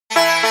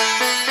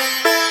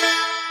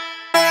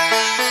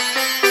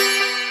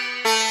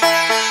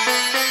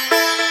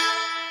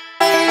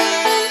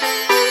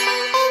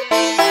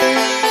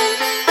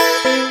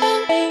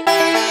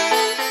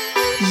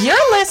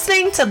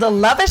to the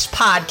Lovish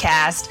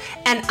Podcast,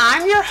 and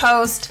I'm your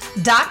host,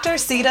 Dr.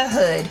 Sita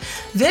Hood,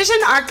 vision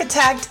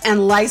architect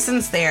and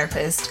licensed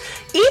therapist.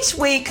 Each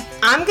week,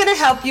 I'm going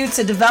to help you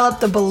to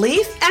develop the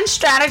belief and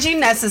strategy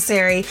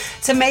necessary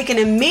to make an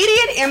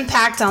immediate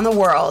impact on the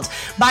world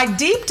by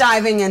deep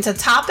diving into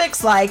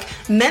topics like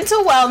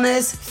mental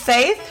wellness,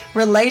 faith,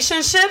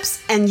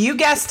 relationships, and you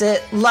guessed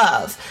it,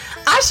 love.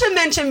 I should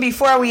mention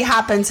before we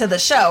hop into the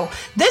show,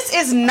 this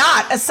is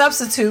not a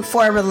substitute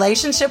for a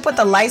relationship with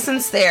a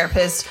licensed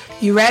therapist.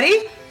 You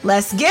ready?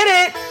 Let's get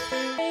it.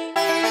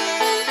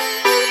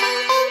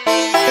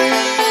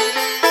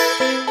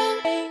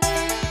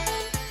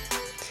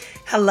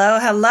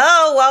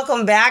 Hello.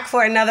 Welcome back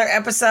for another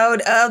episode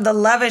of the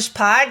Lovish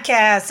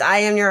Podcast. I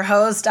am your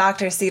host,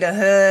 Dr. Sita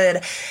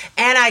Hood,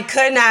 and I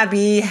could not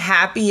be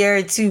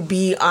happier to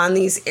be on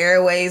these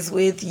airways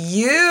with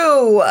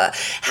you.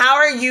 How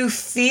are you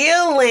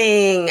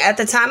feeling? At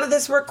the time of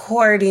this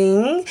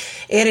recording,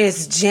 it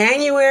is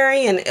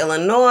January in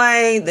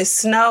Illinois. The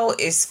snow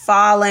is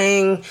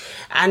falling.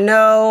 I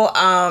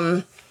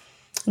know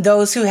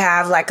those who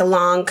have like a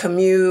long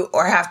commute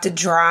or have to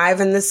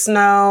drive in the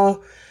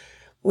snow,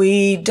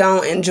 we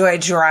don't enjoy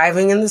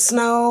driving in the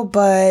snow,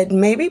 but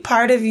maybe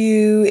part of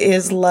you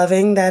is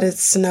loving that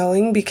it's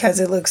snowing because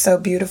it looks so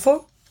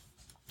beautiful.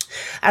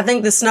 I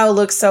think the snow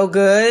looks so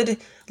good,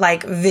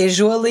 like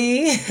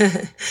visually,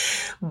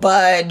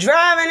 but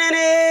driving in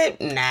it,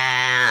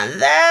 nah,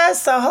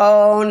 that's a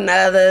whole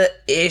nother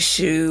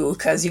issue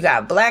because you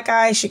got black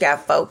ice, you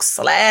got folks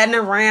sliding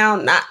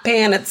around, not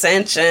paying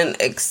attention,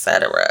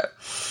 etc.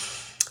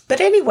 But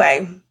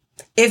anyway,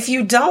 if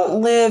you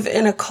don't live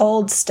in a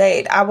cold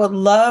state, I would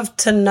love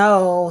to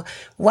know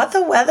what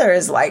the weather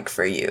is like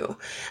for you.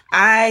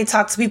 I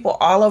talk to people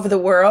all over the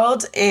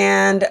world,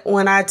 and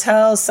when I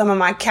tell some of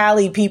my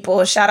Cali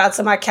people, shout out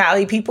to my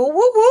Cali people,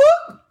 whoop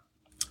whoop,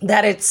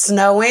 that it's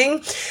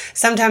snowing,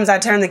 sometimes I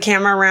turn the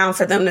camera around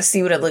for them to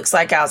see what it looks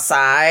like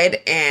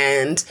outside,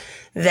 and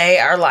they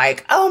are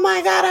like, oh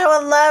my God, I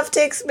would love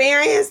to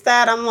experience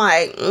that. I'm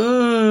like,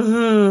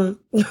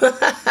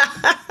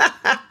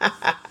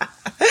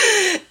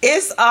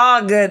 It's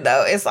all good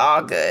though. It's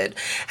all good.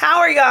 How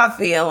are y'all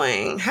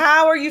feeling?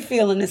 How are you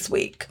feeling this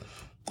week?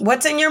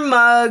 What's in your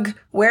mug?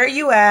 Where are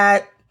you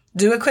at?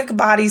 Do a quick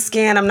body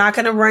scan. I'm not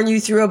going to run you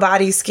through a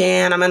body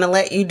scan. I'm going to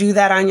let you do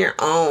that on your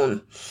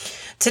own.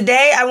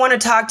 Today, I want to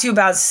talk to you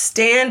about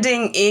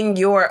standing in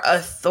your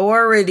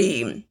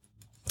authority.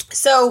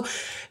 So,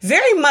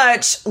 very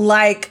much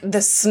like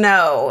the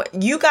snow,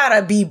 you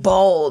gotta be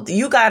bold.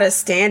 You gotta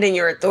stand in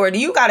your authority.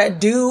 You gotta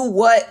do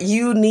what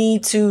you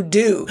need to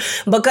do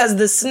because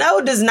the snow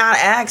does not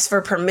ask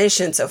for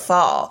permission to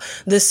fall.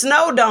 The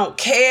snow don't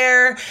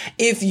care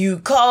if you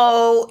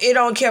cold. It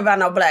don't care about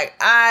no black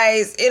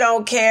ice. It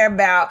don't care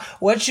about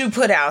what you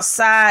put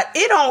outside.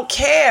 It don't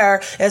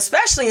care,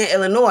 especially in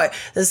Illinois.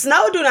 The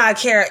snow do not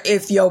care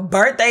if your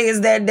birthday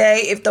is that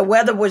day, if the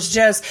weather was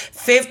just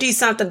 50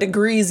 something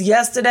degrees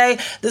yesterday.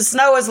 The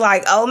snow is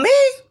like, oh, me,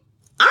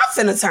 I'm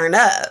finna turn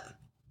up.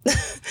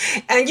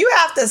 And you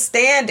have to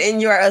stand in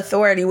your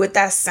authority with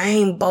that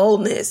same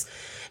boldness,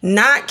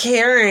 not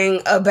caring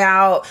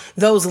about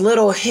those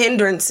little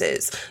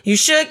hindrances. You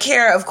should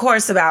care, of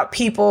course, about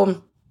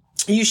people.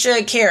 You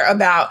should care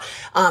about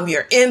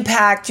your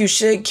impact. You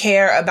should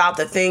care about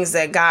the things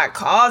that God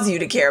calls you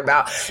to care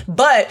about.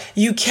 But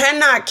you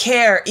cannot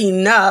care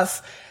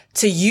enough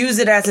to use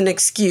it as an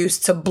excuse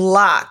to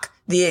block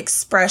the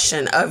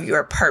expression of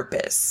your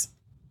purpose.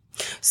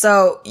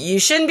 So you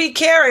shouldn't be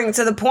caring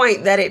to the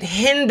point that it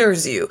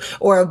hinders you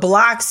or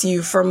blocks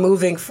you from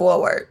moving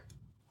forward.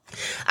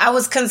 I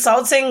was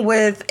consulting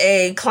with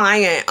a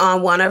client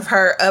on one of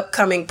her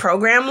upcoming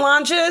program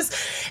launches,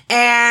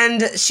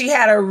 and she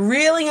had a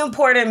really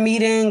important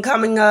meeting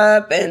coming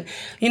up. And,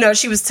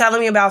 she was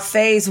telling me about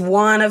phase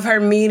 1 of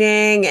her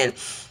meeting, and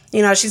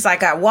she's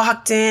like, I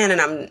walked in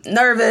and I'm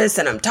nervous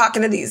and I'm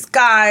talking to these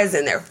guys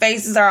and their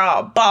faces are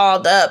all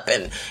balled up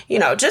and,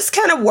 just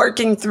kind of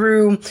working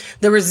through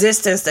the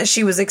resistance that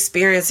she was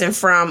experiencing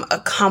from a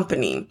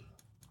company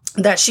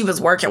that she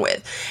was working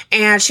with.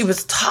 And she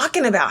was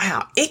talking about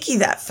how icky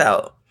that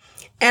felt.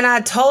 And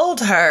I told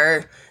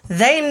her,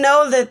 they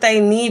know that they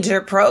need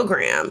your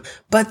program,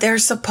 but they're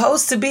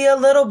supposed to be a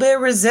little bit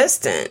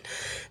resistant.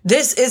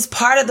 This is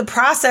part of the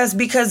process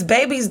because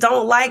babies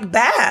don't like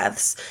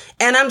baths.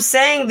 And I'm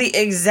saying the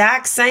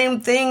exact same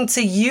thing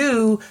to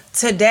you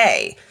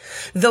today.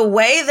 The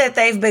way that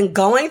they've been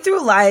going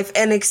through life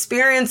and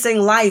experiencing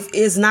life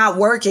is not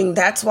working.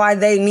 That's why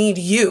they need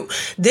you.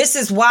 This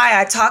is why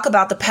I talk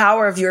about the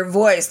power of your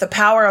voice, the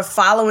power of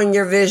following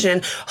your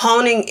vision,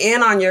 honing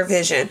in on your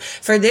vision.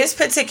 For this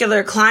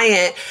particular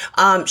client,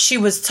 she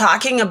was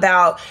talking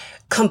about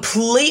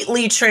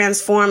completely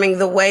transforming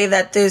the way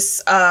that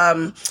this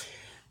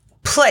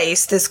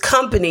this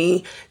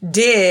company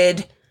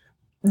did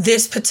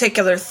this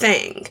particular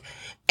thing.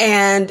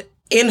 And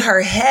in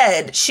her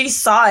head, she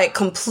saw it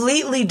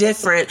completely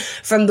different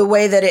from the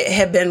way that it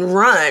had been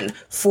run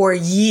for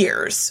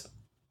years.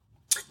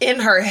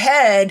 In her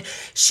head,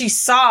 she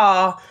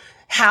saw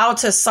how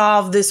to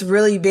solve this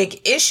really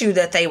big issue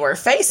that they were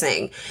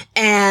facing.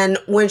 And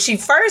when she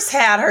first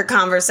had her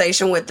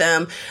conversation with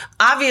them,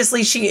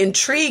 obviously she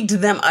intrigued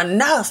them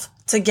enough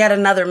to get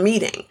another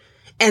meeting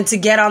and to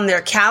get on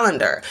their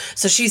calendar.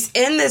 So she's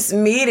in this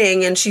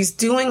meeting and she's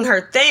doing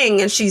her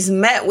thing and she's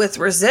met with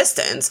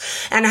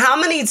resistance. And how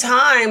many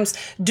times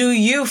do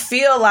you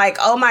feel like,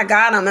 oh my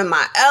God, I'm in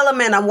my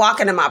element, I'm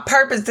walking in my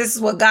purpose, this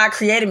is what God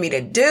created me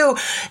to do,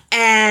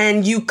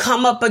 and you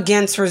come up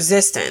against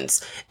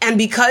resistance. And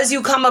because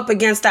you come up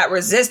against that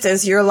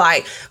resistance, you're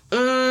like,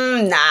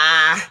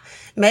 nah.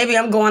 Maybe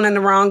I'm going in the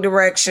wrong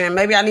direction.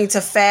 Maybe I need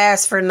to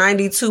fast for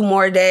 92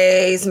 more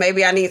days.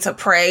 Maybe I need to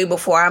pray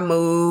before I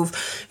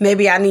move.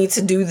 Maybe I need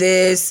to do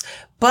this.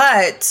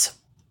 But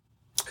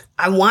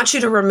I want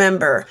you to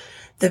remember,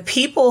 the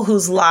people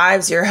whose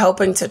lives you're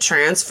helping to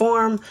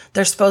transform,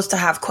 they're supposed to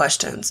have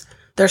questions.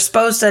 They're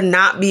supposed to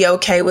not be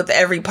okay with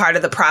every part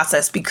of the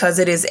process because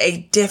it is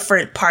a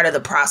different part of the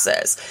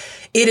process.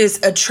 It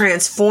is a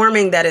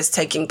transforming that is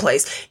taking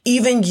place.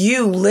 Even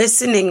you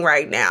listening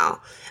right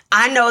now,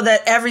 I know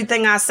that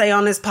everything I say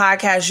on this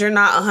podcast, you're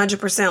not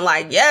 100%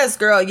 like, yes,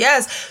 girl,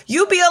 yes.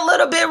 You be a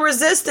little bit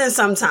resistant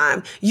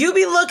sometimes. You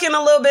be looking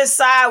a little bit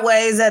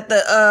sideways at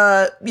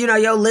the,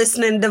 your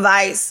listening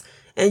device.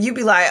 And you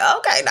be like,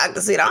 okay,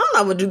 Dr. Cedar, I don't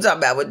know what you're talking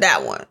about with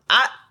that one.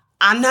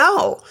 I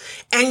know.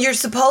 And you're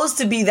supposed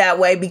to be that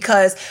way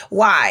because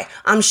why?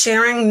 I'm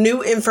sharing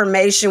new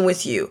information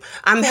with you.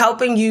 I'm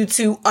helping you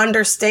to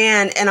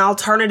understand an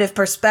alternative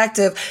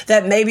perspective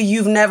that maybe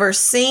you've never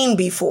seen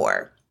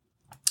before.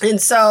 And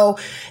so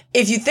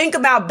if you think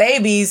about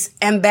babies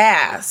and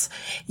baths,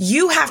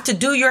 you have to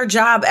do your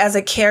job as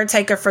a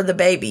caretaker for the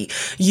baby.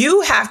 You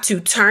have to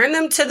turn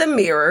them to the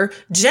mirror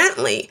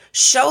gently,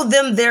 show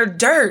them their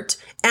dirt,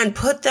 and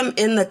put them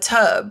in the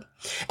tub.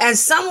 And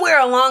somewhere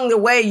along the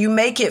way, you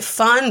make it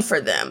fun for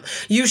them.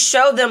 You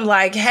show them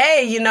like,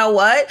 hey, you know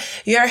what?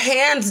 Your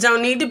hands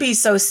don't need to be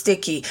so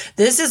sticky.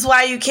 This is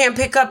why you can't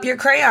pick up your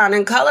crayon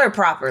and color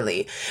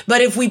properly.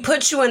 But if we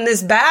put you in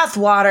this bath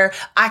water,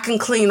 I can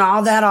clean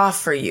all that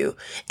off for you.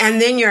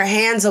 And then your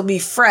hands will be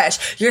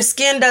fresh. Your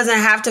skin doesn't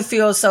have to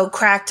feel so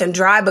cracked and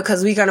dry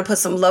because we're going to put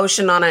some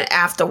lotion on it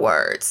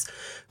afterwards.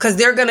 Because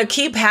they're going to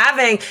keep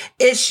having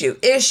issue.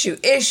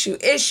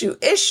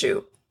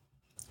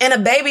 And a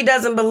baby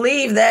doesn't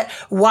believe that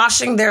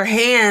washing their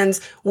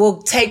hands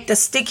will take the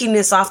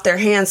stickiness off their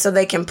hands so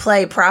they can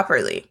play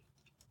properly.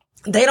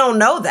 They don't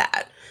know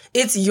that.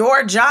 It's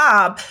your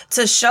job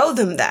to show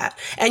them that.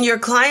 And your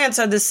clients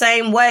are the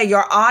same way.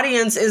 Your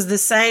audience is the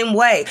same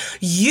way.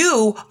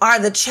 You are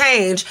the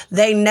change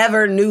they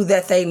never knew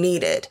that they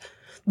needed.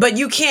 But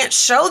you can't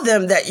show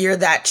them that you're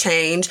that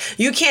change.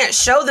 You can't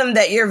show them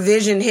that your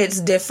vision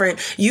hits different.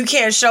 You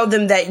can't show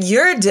them that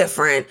you're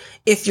different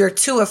if you're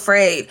too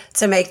afraid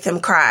to make them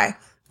cry.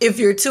 If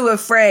you're too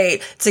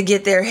afraid to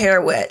get their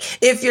hair wet.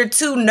 If you're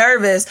too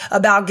nervous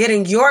about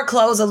getting your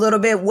clothes a little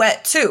bit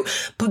wet too.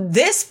 But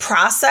this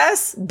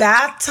process,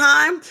 bath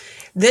time,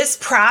 this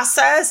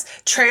process,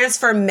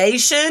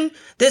 transformation,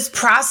 this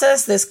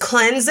process, this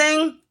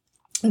cleansing,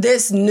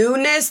 this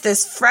newness,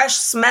 this fresh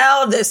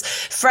smell, this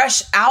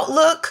fresh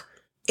outlook,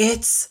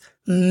 it's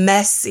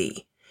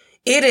messy.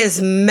 It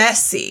is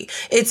messy.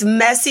 It's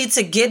messy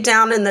to get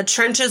down in the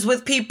trenches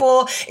with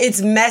people.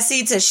 It's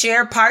messy to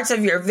share parts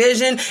of your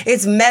vision.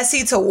 It's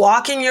messy to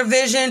walk in your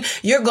vision.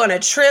 You're going to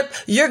trip.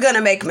 You're going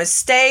to make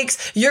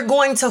mistakes. You're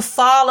going to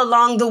fall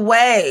along the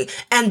way.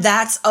 And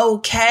that's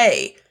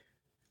okay.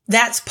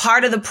 That's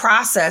part of the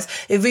process.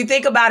 If we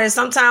think about it,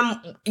 sometimes,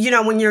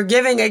 when you're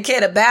giving a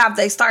kid a bath,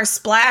 they start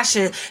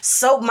splashing.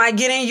 Soap might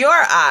get in your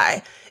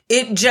eye.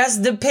 It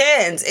just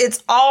depends.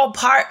 It's all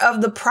part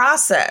of the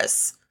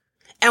process.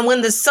 And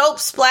when the soap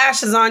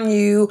splashes on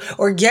you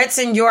or gets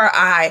in your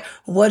eye,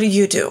 what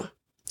do?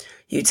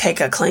 You take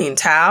a clean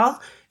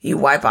towel. You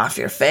wipe off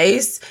your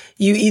face.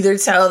 You either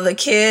tell the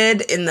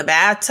kid in the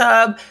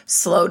bathtub,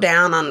 slow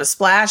down on the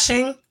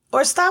splashing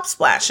or stop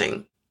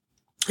splashing.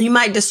 You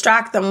might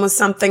distract them with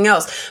something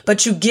else,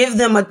 but you give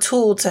them a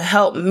tool to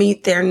help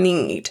meet their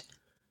need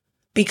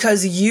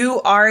because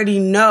you already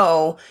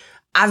know,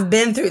 I've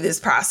been through this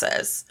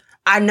process.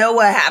 I know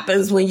what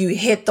happens when you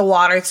hit the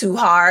water too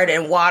hard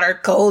and water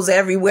goes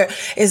everywhere.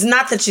 It's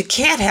not that you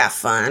can't have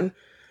fun.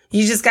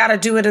 You just got to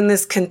do it in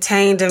this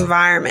contained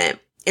environment,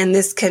 in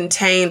this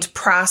contained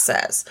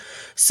process.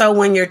 So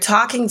when you're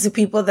talking to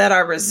people that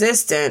are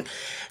resistant,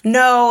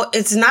 no,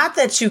 it's not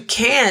that you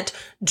can't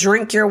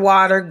drink your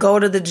water, go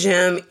to the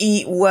gym,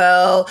 eat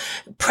well,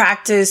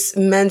 practice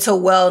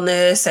mental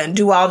wellness, and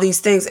do all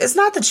these things. It's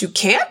not that you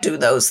can't do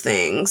those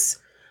things.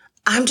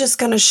 I'm just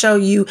going to show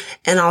you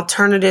an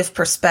alternative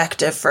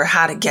perspective for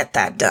how to get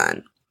that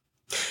done.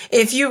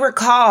 If you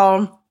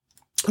recall,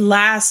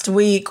 last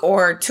week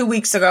or 2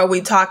 weeks ago,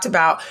 we talked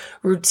about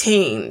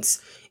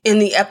routines. In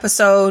the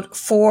episode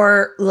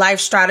 4 Life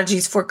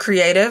Strategies for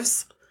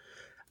Creatives,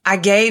 I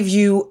gave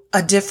you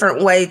a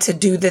different way to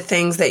do the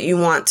things that you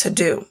want to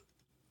do.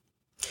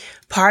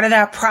 Part of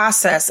that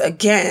process,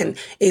 again,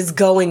 is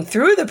going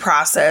through the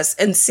process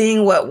and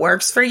seeing what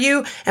works for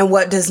you and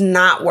what does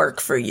not work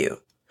for you.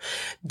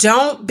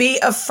 Don't be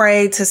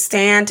afraid to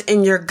stand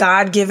in your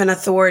God-given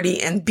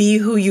authority and be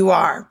who you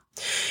are.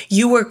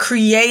 You were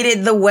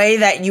created the way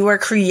that you were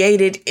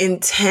created,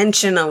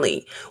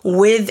 intentionally,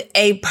 with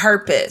a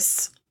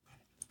purpose.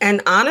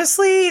 And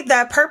honestly,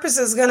 that purpose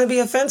is going to be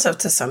offensive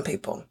to some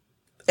people.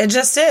 It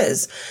just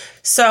is.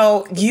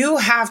 So you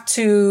have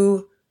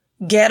to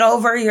get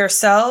over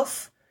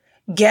yourself,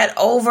 get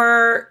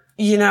over,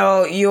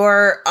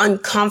 your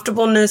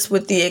uncomfortableness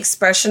with the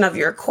expression of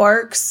your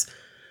quirks.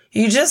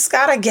 You just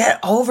got to get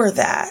over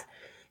that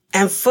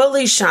and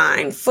fully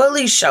shine,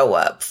 fully show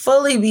up,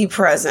 fully be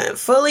present,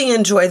 fully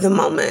enjoy the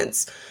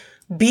moments.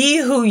 Be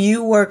who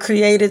you were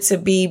created to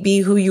be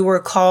who you were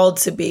called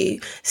to be.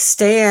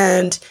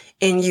 Stand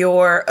in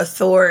your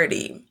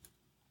authority.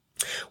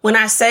 When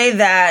I say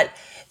that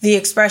the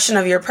expression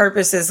of your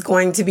purpose is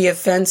going to be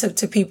offensive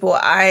to people,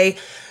 I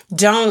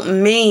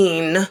don't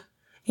mean,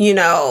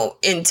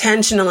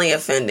 intentionally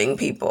offending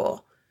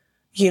people,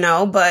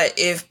 but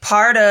if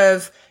part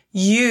of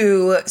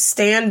you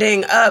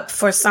standing up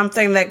for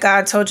something that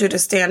God told you to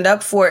stand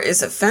up for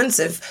is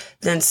offensive,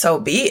 then so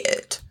be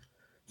it.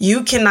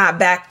 You cannot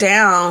back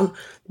down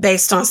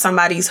based on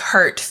somebody's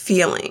hurt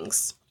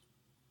feelings.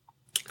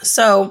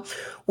 So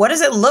what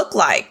does it look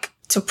like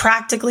to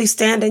practically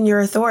stand in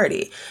your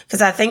authority?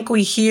 Because I think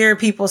we hear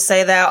people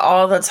say that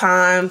all the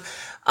time.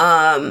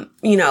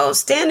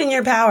 Stand in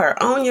your power,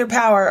 own your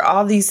power,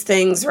 all these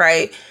things,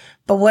 right?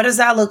 But what does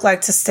that look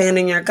like to stand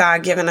in your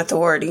God-given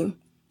authority?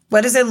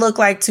 What does it look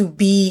like to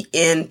be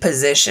in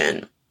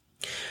position?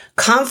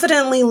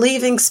 Confidently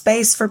leaving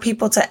space for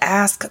people to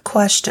ask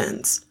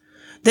questions.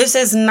 This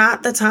is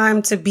not the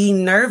time to be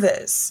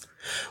nervous.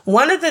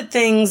 One of the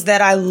things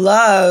that I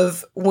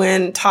love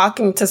when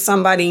talking to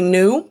somebody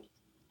new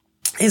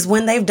is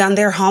when they've done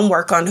their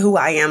homework on who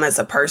I am as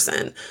a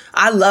person.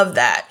 I love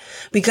that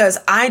because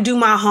I do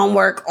my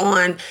homework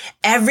on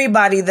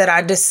everybody that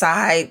I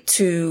decide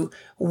to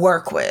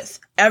work with,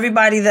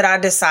 everybody that I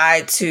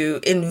decide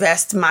to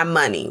invest my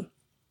money.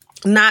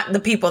 Not the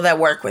people that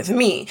work with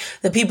me,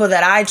 the people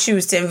that I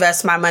choose to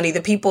invest my money,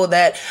 the people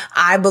that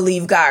I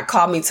believe God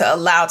called me to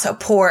allow to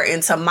pour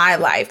into my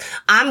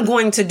life. I'm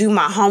going to do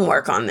my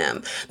homework on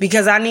them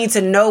because I need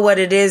to know what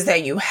it is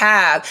that you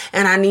have,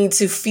 and I need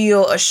to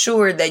feel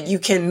assured that you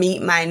can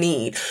meet my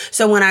need.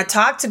 So when I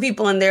talk to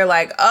people and they're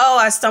like, oh,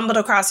 I stumbled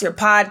across your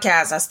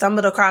podcast, I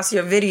stumbled across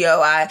your video,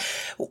 I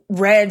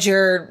read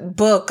your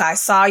book, I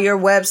saw your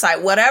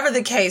website, whatever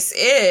the case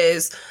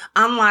is,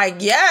 I'm like,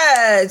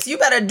 yes, you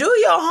better do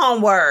your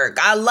homework.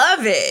 I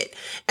love it.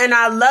 And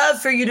I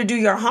love for you to do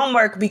your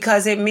homework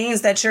because it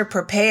means that you're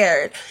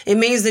prepared. It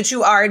means that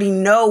you already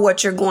know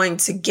what you're going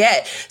to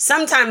get.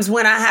 Sometimes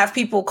when I have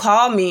people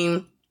call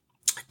me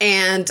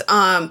and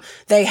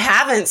they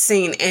haven't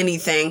seen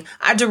anything,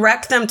 I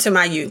direct them to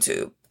my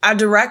YouTube. I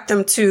direct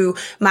them to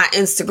my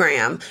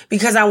Instagram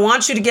because I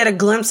want you to get a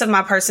glimpse of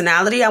my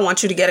personality. I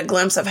want you to get a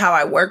glimpse of how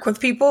I work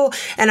with people,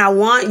 and I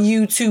want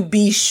you to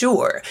be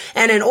sure.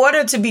 And in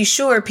order to be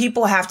sure,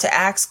 people have to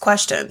ask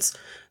questions.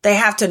 They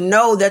have to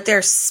know that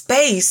there's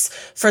space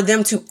for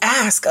them to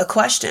ask a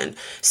question,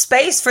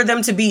 space for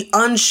them to be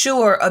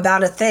unsure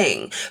about a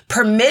thing,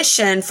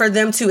 permission for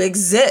them to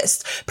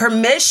exist,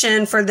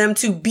 permission for them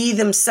to be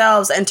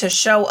themselves and to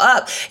show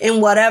up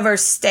in whatever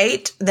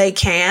state they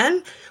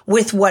can,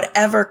 with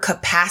whatever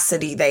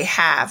capacity they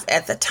have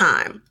at the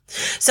time.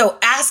 So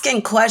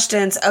asking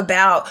questions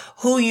about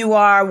who you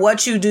are,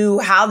 what you do,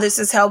 how this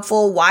is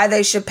helpful, why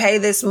they should pay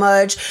this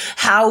much,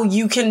 how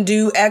you can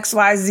do X,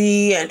 Y,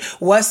 Z, and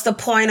what's the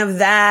point of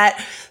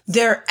that?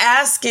 They're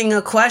asking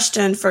a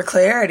question for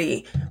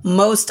clarity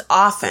most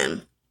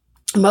often.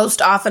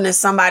 Most often as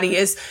somebody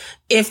is,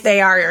 if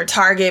they are your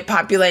target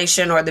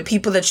population or the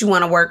people that you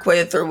want to work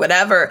with or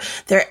whatever,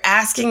 they're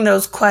asking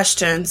those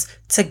questions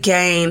to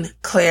gain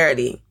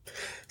clarity.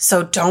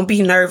 So don't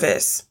be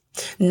nervous.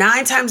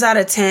 9 times out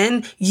of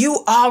 10,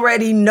 you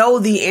already know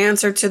the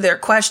answer to their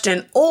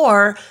question,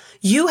 or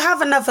you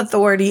have enough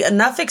authority,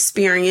 enough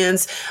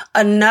experience,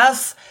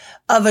 enough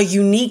of a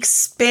unique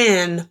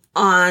spin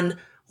on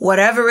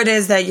whatever it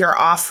is that you're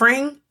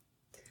offering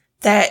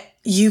that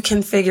you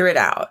can figure it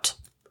out.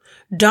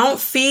 Don't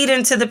feed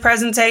into the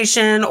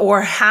presentation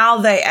or how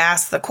they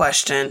ask the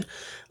question.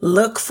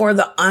 Look for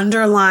the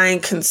underlying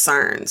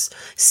concerns.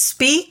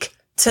 Speak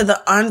to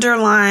the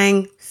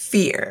underlying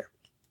fear.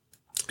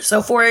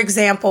 So for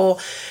example,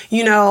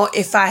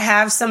 if I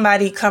have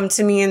somebody come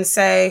to me and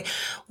say,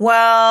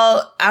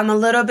 well, I'm a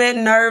little bit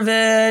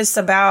nervous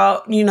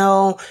about,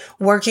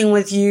 working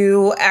with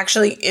you.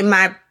 Actually, in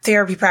my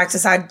therapy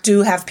practice, I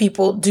do have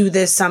people do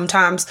this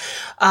sometimes.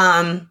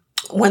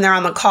 When they're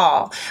on the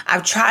call.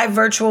 I've tried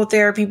virtual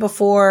therapy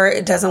before.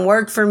 It doesn't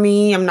work for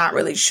me. I'm not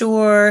really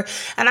sure.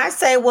 And I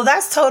say, well,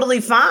 that's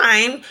totally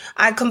fine.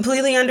 I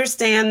completely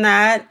understand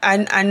that.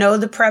 I know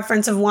the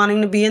preference of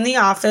wanting to be in the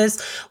office.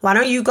 Why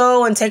don't you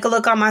go and take a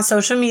look on my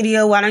social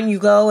media? Why don't you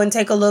go and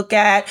take a look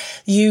at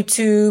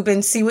YouTube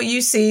and see what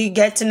you see?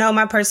 Get to know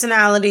my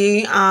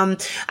personality.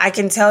 I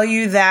can tell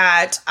you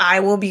that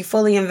I will be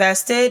fully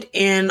invested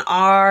in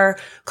our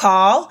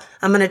call.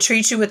 I'm going to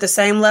treat you with the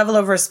same level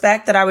of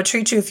respect that I would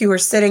treat you if you were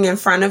sitting in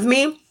front of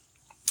me.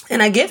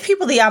 And I give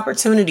people the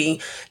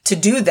opportunity to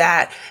do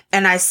that.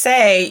 And I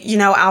say,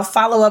 I'll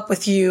follow up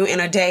with you in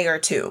a day or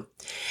two.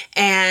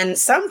 And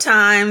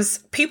sometimes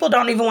people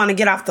don't even want to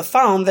get off the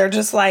phone. They're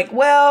just like,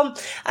 well,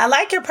 I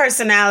like your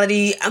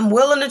personality. I'm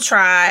willing to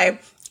try.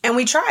 And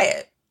we try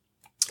it.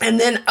 And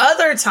then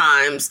other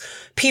times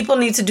people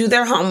need to do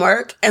their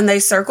homework and they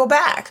circle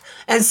back.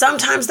 And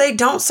sometimes they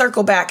don't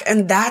circle back,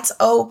 and that's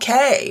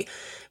okay.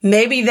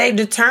 Maybe they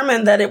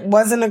determined that it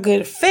wasn't a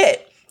good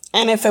fit.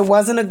 And if it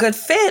wasn't a good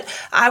fit,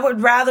 I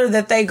would rather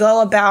that they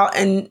go about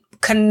and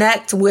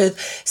connect with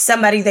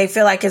somebody they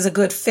feel like is a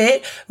good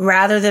fit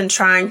rather than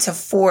trying to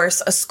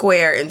force a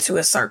square into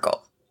a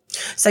circle.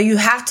 So you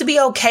have to be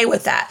okay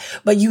with that,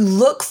 but you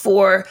look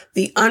for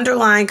the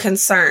underlying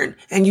concern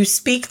and you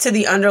speak to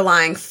the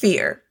underlying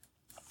fear.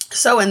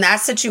 So in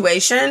that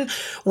situation,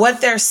 what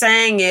they're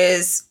saying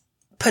is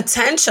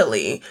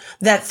potentially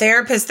that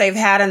therapists they've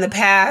had in the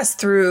past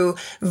through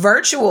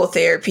virtual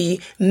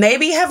therapy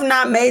maybe have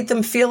not made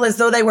them feel as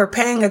though they were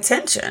paying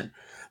attention.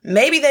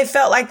 Maybe they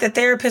felt like the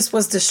therapist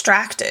was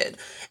distracted,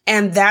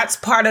 and that's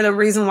part of the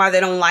reason why they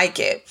don't like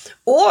it.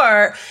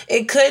 Or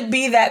it could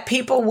be that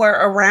people were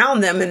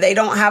around them and they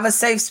don't have a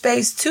safe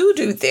space to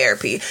do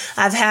therapy.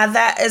 I've had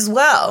that as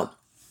well.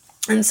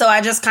 And so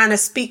I just kind of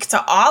speak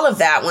to all of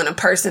that when a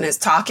person is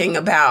talking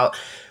about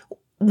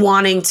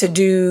wanting to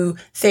do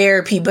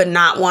therapy, but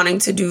not wanting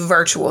to do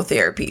virtual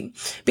therapy,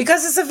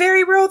 because it's a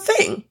very real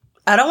thing.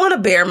 I don't want to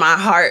bare my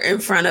heart in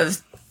front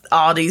of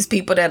all these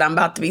people that I'm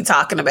about to be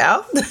talking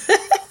about.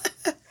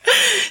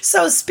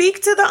 So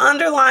speak to the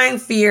underlying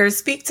fear,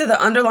 speak to the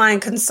underlying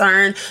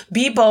concern,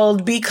 be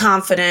bold, be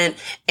confident,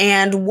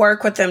 and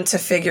work with them to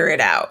figure it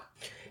out.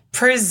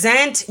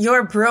 Present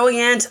your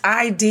brilliant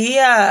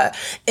idea.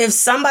 If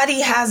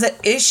somebody has an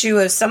issue,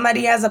 if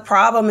somebody has a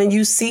problem and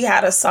you see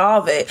how to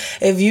solve it,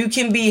 if you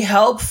can be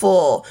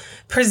helpful,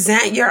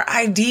 present your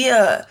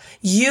idea.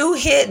 You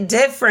hit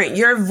different.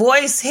 Your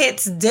voice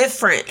hits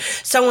different.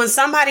 So when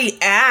somebody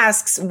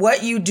asks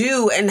what you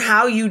do and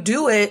how you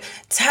do it,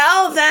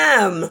 tell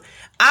them.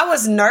 I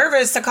was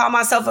nervous to call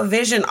myself a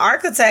vision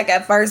architect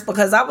at first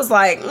because I was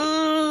like,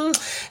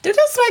 do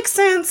this make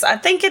sense? I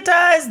think it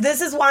does. This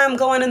is why I'm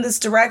going in this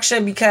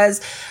direction, because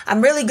I'm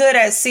really good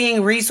at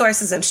seeing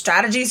resources and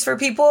strategies for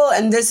people.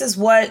 And this is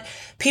what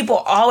people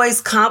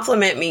always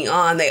compliment me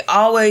on. They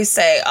always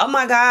say, oh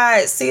my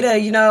God, Sita,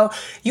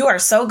 you are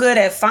so good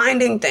at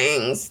finding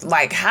things.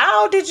 Like,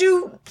 how did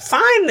you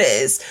find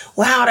this?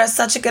 Wow, that's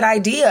such a good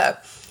idea.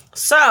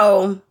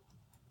 So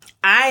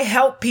I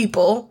help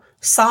people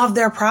solve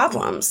their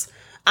problems.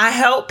 I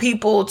help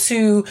people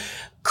to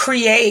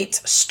create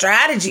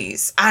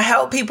strategies. I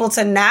help people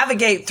to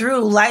navigate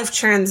through life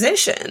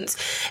transitions.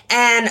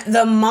 And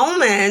the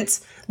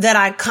moment that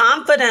I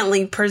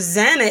confidently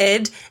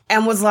presented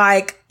and was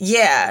like,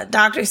 yeah,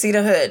 Dr.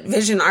 Sita Hood,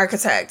 vision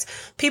architect,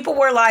 people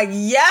were like,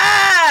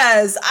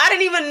 yes, I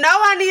didn't even know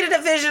I needed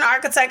a vision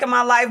architect in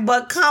my life,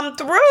 but come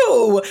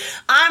through.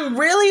 I'm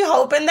really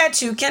hoping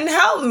that you can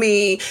help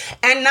me.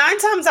 And 9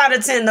 times out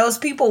of 10, those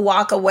people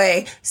walk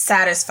away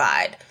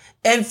satisfied.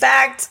 In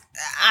fact,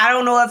 I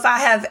don't know if I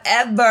have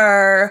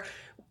ever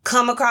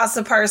come across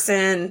a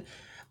person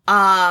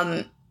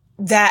that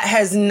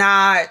has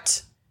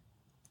not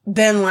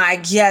been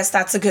like, yes,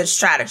 that's a good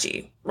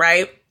strategy,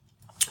 right?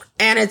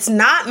 And it's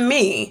not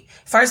me.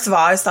 First of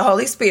all, it's the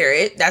Holy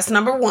Spirit. That's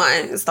number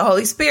one. It's the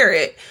Holy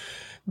Spirit.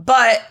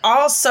 But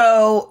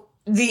also,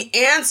 the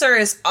answer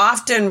is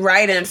often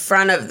right in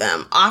front of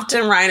them,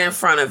 often right in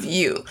front of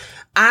you.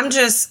 I'm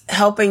just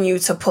helping you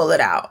to pull it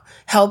out,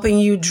 helping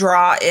you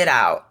draw it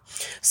out.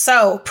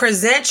 So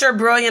present your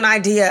brilliant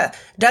idea.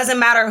 Doesn't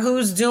matter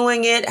who's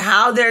doing it,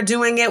 how they're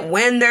doing it,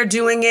 when they're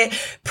doing it,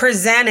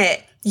 present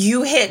it.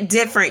 You hit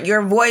different.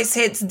 Your voice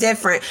hits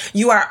different.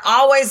 You are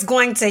always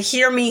going to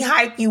hear me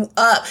hype you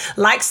up.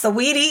 Like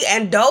Saweetie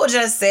and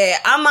Doja said,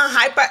 I'm a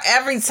hyper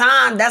every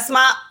time. That's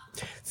my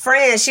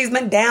friend. She's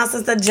been down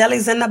since the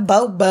jellies and the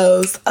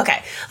bobos.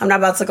 Okay, I'm not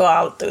about to go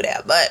all through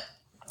that, but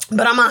I'm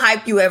going to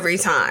hype you every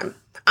time.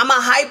 I'm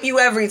going to hype you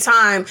every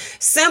time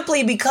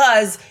simply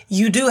because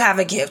you do have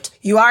a gift.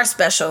 You are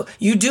special.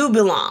 You do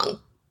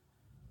belong.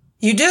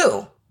 You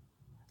do.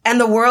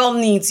 And the world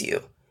needs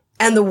you.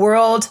 And the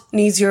world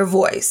needs your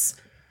voice.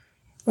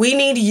 We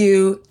need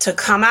you to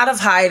come out of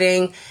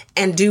hiding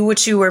and do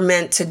what you were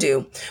meant to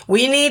do.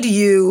 We need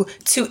you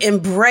to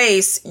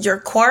embrace your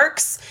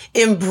quirks,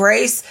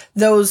 embrace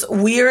those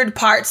weird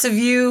parts of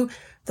you,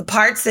 the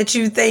parts that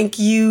you think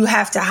you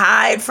have to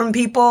hide from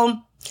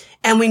people.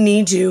 And we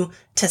need you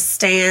to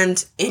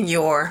stand in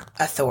your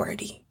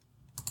authority.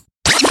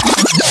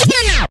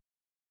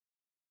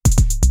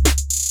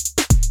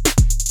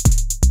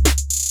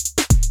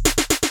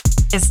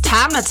 It's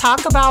time to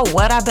talk about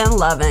what I've been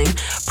loving.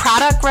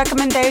 Product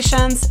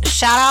recommendations,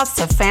 shout outs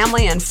to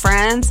family and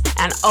friends,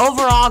 and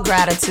overall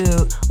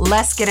gratitude.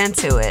 Let's get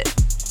into it.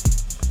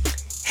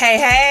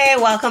 Hey,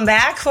 welcome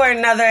back for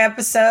another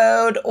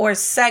episode or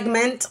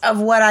segment of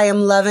What I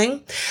Am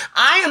Loving.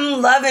 I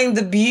am loving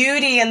the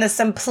beauty and the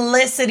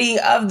simplicity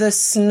of the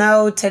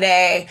snow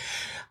today.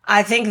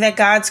 I think that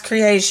God's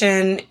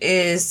creation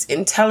is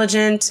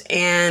intelligent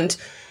and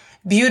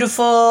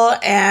beautiful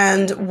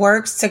and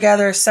works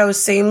together so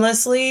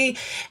seamlessly,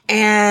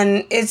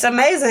 and it's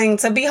amazing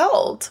to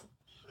behold.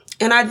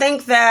 And I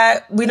think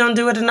that we don't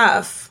do it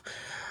enough.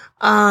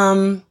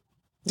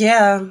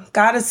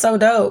 God is so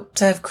dope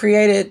to have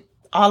created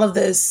all of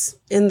this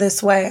in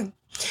this way.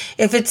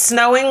 If it's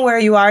snowing where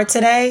you are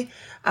today,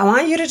 I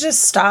want you to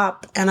just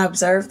stop and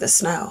observe the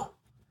snow.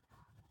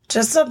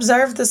 Just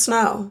observe the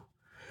snow.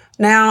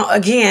 Now,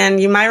 again,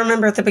 you might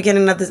remember at the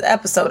beginning of this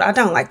episode, I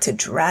don't like to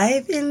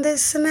drive in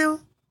this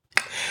snow,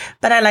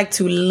 but I like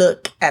to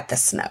look at the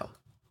snow.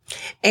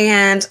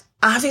 And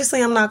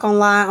obviously, I'm not going to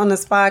lie on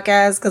this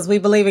podcast because we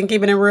believe in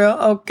keeping it real.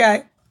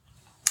 Okay.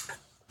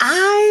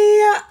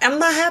 I am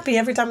not happy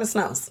every time it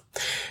snows,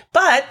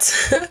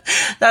 but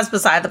that's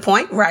beside the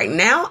point. Right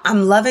now,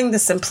 I'm loving the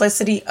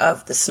simplicity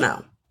of the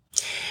snow.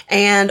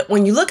 And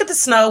when you look at the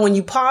snow, when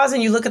you pause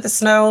and you look at the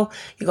snow,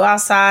 you go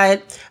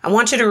outside, I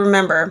want you to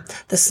remember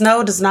the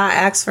snow does not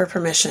ask for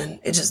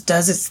permission. It just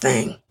does its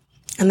thing.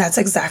 And that's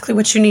exactly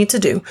what you need to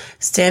do.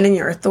 Stand in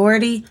your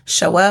authority,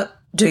 show up,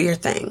 do your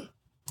thing.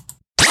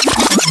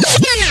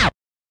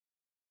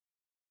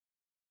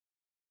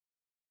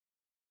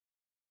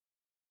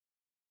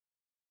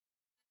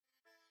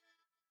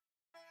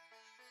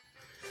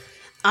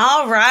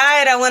 All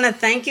right. I want to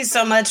thank you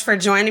so much for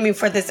joining me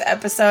for this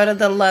episode of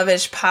the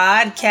Lovish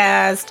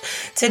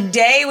Podcast.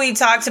 Today, we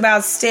talked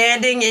about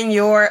standing in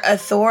your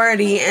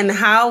authority and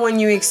how when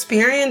you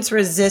experience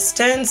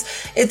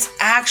resistance, it's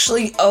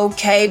actually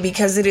okay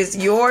because it is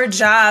your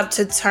job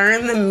to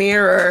turn the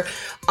mirror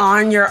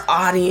on your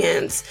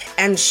audience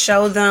and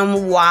show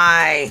them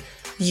why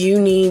you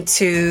need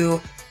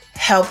to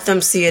help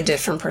them see a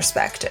different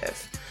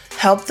perspective.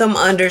 Help them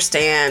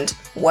understand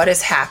what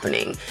is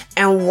happening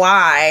and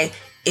why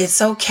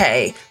it's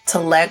okay to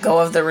let go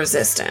of the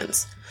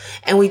resistance.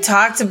 And we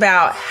talked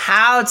about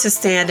how to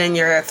stand in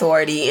your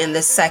authority in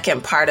the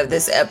second part of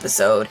this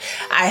episode.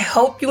 I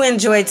hope you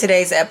enjoyed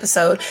today's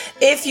episode.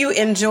 If you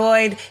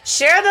enjoyed,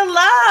 share the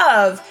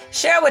love.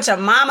 Share with your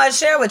mama,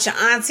 share with your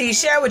auntie,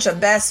 share with your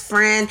best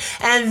friend,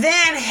 and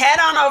then head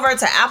on over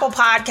to Apple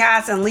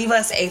Podcasts and leave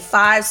us a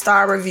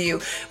 5-star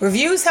review.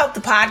 Reviews help the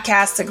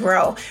podcast to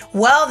grow.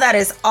 Well, that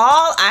is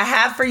all I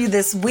have for you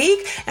this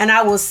week, and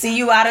I will see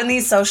you out in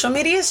these social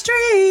media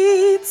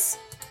streets.